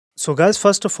So guys,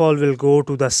 first of all, we'll go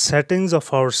to the settings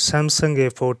of our Samsung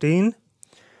A14.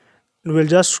 We'll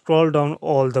just scroll down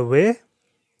all the way.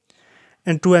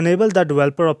 And to enable the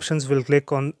developer options, we'll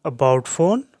click on About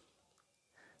Phone.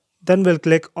 Then we'll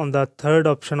click on the third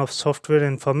option of Software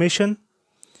Information.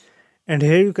 And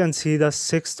here you can see the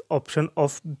sixth option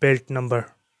of Build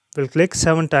Number. We'll click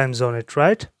 7 times on it,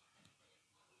 right?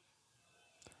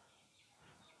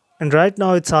 And right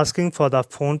now it's asking for the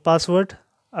phone password.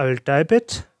 I will type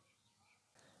it.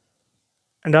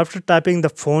 And after typing the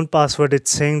phone password,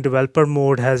 it's saying developer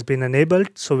mode has been enabled.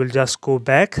 So we'll just go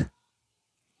back.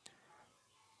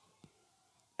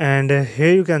 And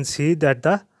here you can see that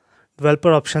the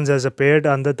developer options has appeared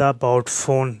under the About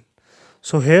Phone.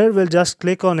 So here we'll just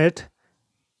click on it.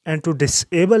 And to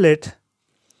disable it,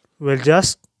 we'll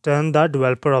just turn the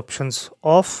developer options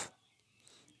off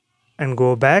and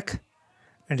go back.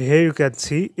 And here you can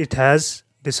see it has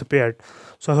disappeared.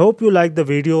 So I hope you liked the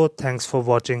video. Thanks for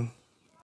watching.